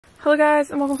Hello guys,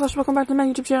 and welcome back to my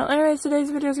YouTube channel. Anyways, today's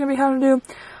video is going to be how to do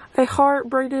a heart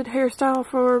braided hairstyle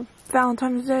for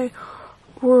Valentine's Day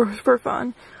or for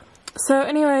fun. So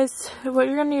anyways, what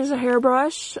you're going to need is a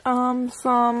hairbrush,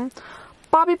 some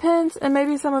bobby pins, and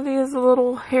maybe some of these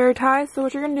little hair ties. So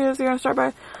what you're going to do is you're going to start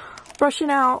by brushing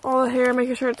out all the hair,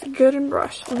 making sure it's good and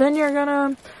brushed. Then you're going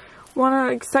to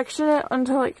want to section it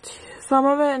into some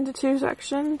of it into two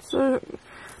sections. So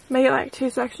make it like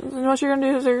two sections. And what you're going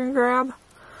to do is you're going to grab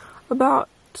about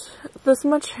this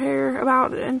much hair,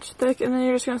 about an inch thick, and then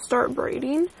you're just going to start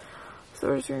braiding. So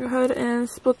we're just going to go ahead and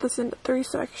split this into three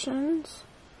sections.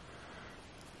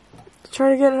 Try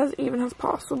to get it as even as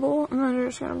possible, and then you're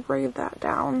just going to braid that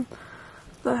down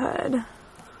the head.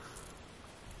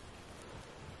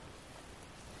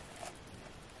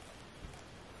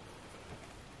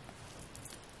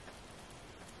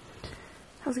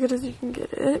 As good as you can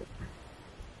get it.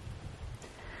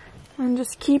 And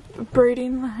just keep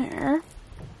braiding the hair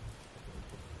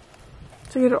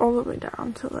to get it all the way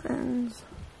down to the ends.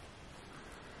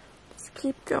 Just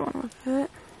keep going with it.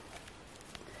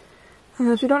 And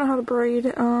if you don't know how to braid,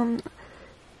 what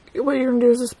you're going to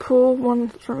do is just pull one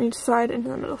from each side into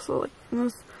the middle. So like from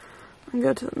this, and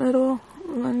go to the middle,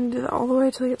 and then do that all the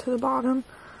way till you get to the bottom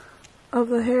of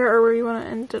the hair, or where you want to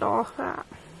end it off at.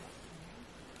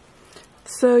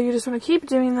 So you just want to keep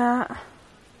doing that.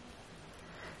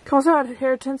 You can also add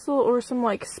hair tinsel or some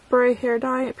spray hair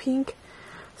dye, pink.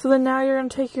 So then now you're going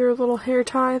to take your little hair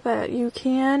tie that you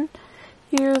can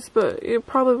use, but it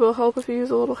probably will help if you use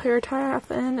a little hair tie at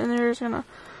the end, and you're just going to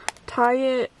tie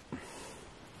it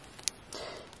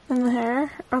in the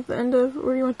hair at the end of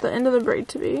where you want the end of the braid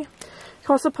to be. You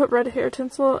can also put red hair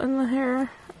tinsel in the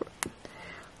hair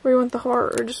where you want the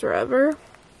heart, or just wherever.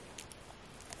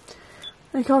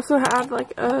 And you can also add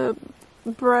a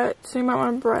barrette, so you might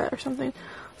want a barrette or something.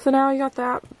 So now you got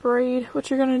that braid. What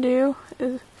you're going to do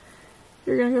is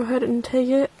you're going to go ahead and take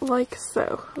it like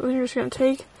so. Then you're just going to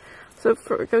take, so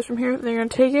it goes from here, then you're going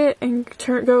to take it and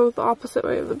go the opposite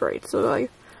way of the braid. So like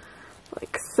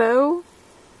so.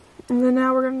 And then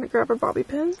now we're going to grab our bobby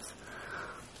pins.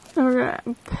 And we're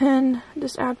going to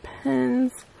just add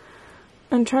pins.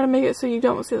 And try to make it so you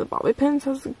don't see the bobby pins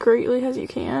as greatly as you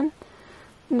can.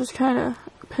 And just kind of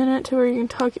pin it to where you can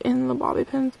tuck in the bobby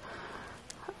pins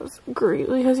as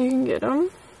greatly as you can get them.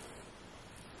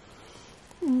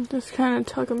 And just kind of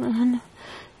tuck them in.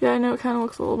 Yeah, I know it kind of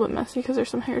looks a little bit messy because there's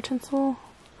some hair tinsel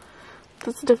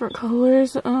that's different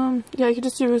colors. Yeah, you could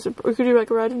just use, we could do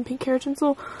red and pink hair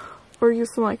tinsel, or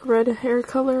use some red hair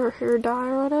color or hair dye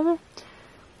or whatever.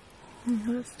 And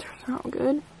this turns out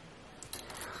good.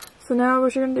 So now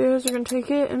what you're going to do is you're going to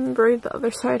take it and braid the other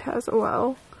side as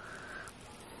well.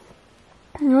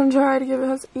 You want to try to give it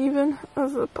as even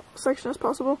as a section as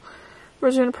possible. We're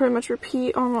just going to pretty much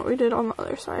repeat on what we did on the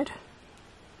other side.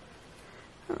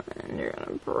 And then you're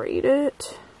going to braid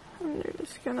it. And you're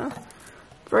just going to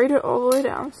braid it all the way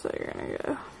down. So you're going to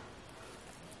go.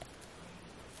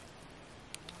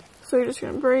 So you're just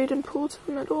going to braid and pull to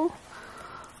the middle.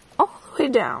 All the way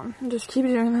down. And just keep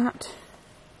doing that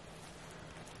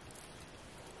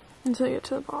until you get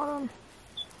to the bottom.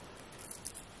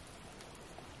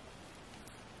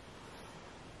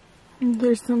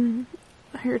 There's some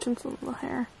hair tinsel in the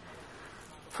hair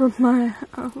from my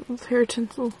hair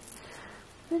tinsel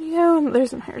video. There's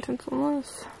some hair tinsel in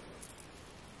this.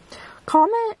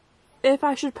 Comment if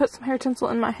I should put some hair tinsel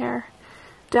in my hair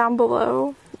down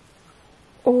below,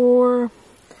 or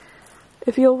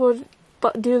if you would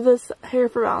do this hair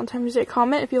for Valentine's Day.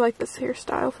 Comment if you like this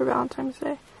hairstyle for Valentine's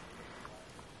Day.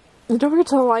 And don't forget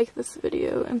to like this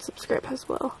video and subscribe as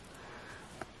well.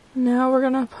 Now we're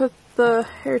going to put the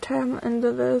hair tie on the end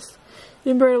of this.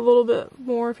 You can braid a little bit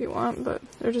more if you want, but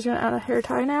we're just going to add a hair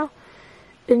tie now.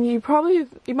 And you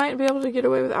might be able to get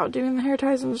away without doing the hair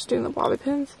ties and just doing the bobby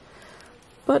pins.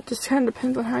 But just kind of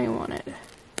depends on how you want it.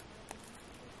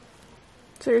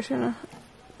 So you're just going to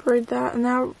braid that. And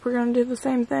now we're going to do the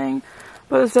same thing.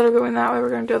 But instead of going that way, we're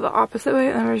going to do it the opposite way.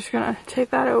 And then we're just going to take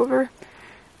that over.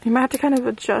 You might have to kind of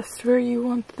adjust where you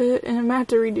want it. And you might have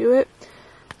to redo it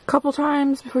a couple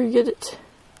times before you get it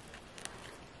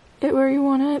where you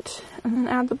want it, and then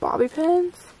add the bobby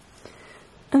pins.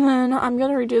 And then I'm going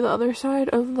to redo the other side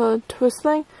of the twist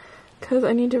thing because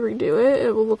I need to redo it.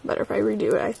 It will look better if I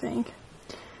redo it, I think.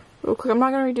 Real quick, I'm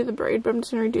not going to redo the braid, but I'm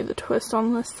just going to redo the twist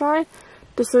on this side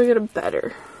just so we get a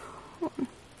better one.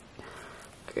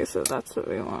 Okay, so that's what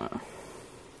we want.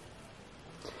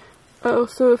 Oh,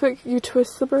 so if you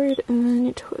twist the braid and then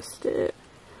you twist it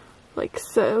like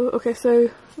so. Okay, so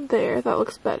there, that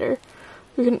looks better.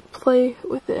 You can play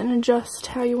with it and adjust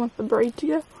how you want the braid to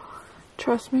go.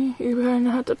 Trust me, you're going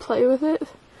to have to play with it.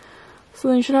 So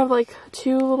then you should have like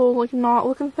 2 little like knot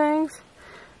looking things.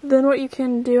 Then what you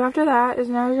can do after that is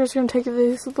now you're just going to take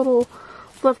these little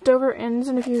leftover ends,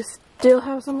 and if you still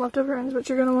have some leftover ends, what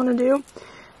you're going to want to do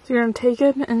is you're going to take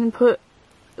them and put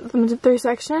them into 3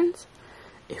 sections.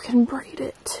 You can braid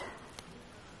it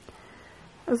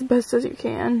as best as you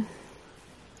can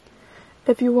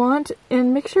if you want,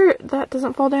 and make sure that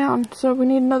doesn't fall down. So we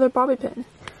need another bobby pin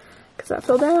because that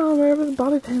fell down wherever the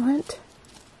bobby pin went.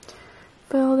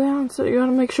 Fell down, so you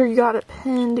want to make sure you got it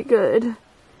pinned good,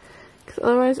 because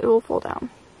otherwise it will fall down.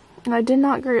 And I did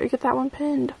not get that one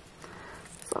pinned.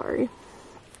 Sorry.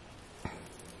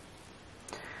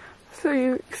 So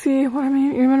you see what I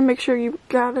mean? You're going to make sure you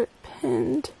got it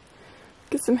pinned.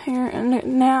 Get some hair in it.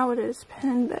 Now it is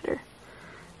pinned better.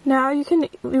 Now you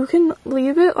can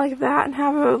leave it like that and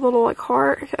have a little like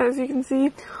heart, as you can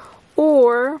see.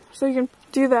 Or, so you can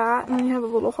do that and then you have a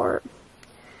little heart.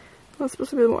 It's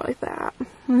supposed to be more like that.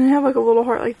 And then you have like a little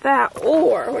heart like that.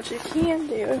 Or, what you can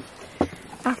do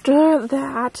after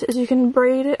that is you can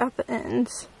braid it at the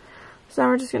ends. So now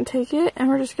we're just going to take it and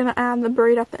we're just going to add the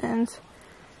braid at the ends.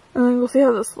 And then we'll see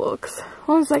how this looks.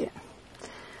 1 second.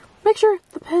 Make sure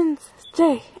the pins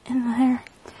stay in the hair.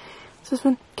 So this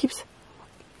one keeps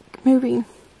moving.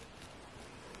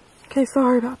 Okay,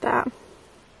 sorry about that.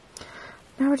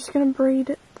 Now we're just going to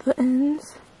braid the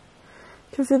ends.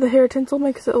 You can see the hair tinsel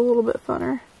makes it a little bit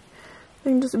funner.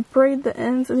 You can just braid the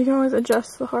ends, and you can always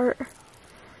adjust the heart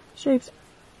shapes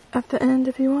at the end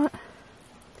if you want.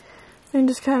 You can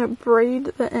just kind of braid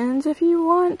the ends if you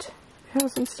want. If you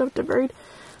have some stuff to braid.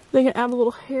 Then you can add a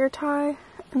little hair tie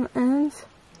in the ends.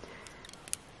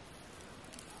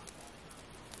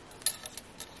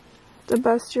 The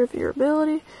best of your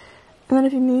ability. And then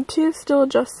if you need to still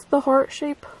adjust the heart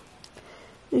shape,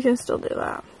 you can still do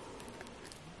that.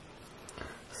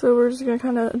 So we're just going to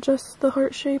kind of adjust the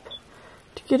heart shape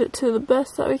to get it to the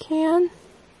best that we can.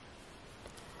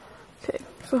 Okay,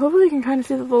 so hopefully you can kind of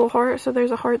see the little heart. So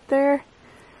there's a heart there.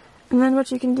 And then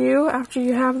what you can do after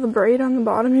you have the braid on the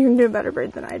bottom, you can do a better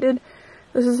braid than I did.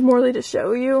 This is morely to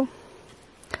show you.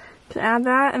 You can add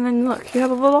that, and then look, you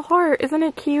have a little heart. Isn't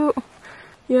it cute?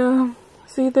 Yeah,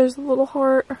 see, there's a little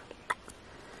heart.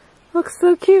 Looks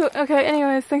so cute. Okay,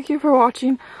 anyways, thank you for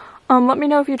watching. Let me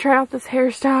know if you try out this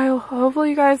hairstyle.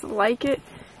 Hopefully you guys like it.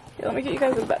 Here, let me get you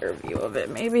guys a better view of it.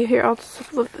 Maybe here, I'll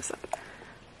just lift this up.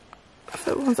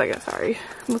 So, 1 second, sorry.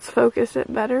 Let's focus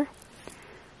it better.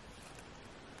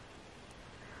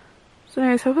 So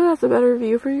anyways, hopefully that's a better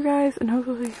view for you guys, and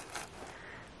hopefully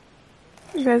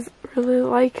you guys really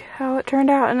like how it turned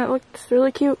out, and it looks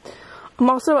really cute.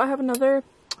 Also, I have another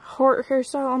heart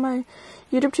hairstyle on my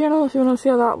YouTube channel if you want to see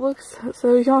how that looks.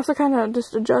 So you can also kind of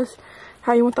just adjust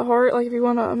how you want the heart. Like if you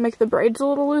want to make the braids a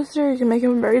little looser, you can make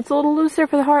them braids a little looser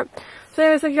for the heart. So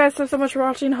anyways, thank you guys so much for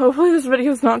watching. Hopefully this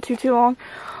video is not too long.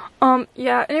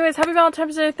 Yeah, anyways, happy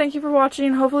Valentine's Day. Thank you for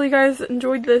watching. Hopefully you guys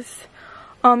enjoyed this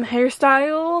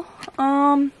hairstyle.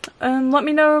 And let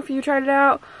me know if you tried it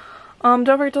out. Don't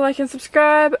forget to like and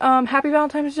subscribe. Happy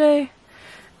Valentine's Day.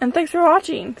 And thanks for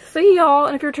watching. See y'all.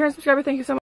 And if you're a return subscriber, thank you so much.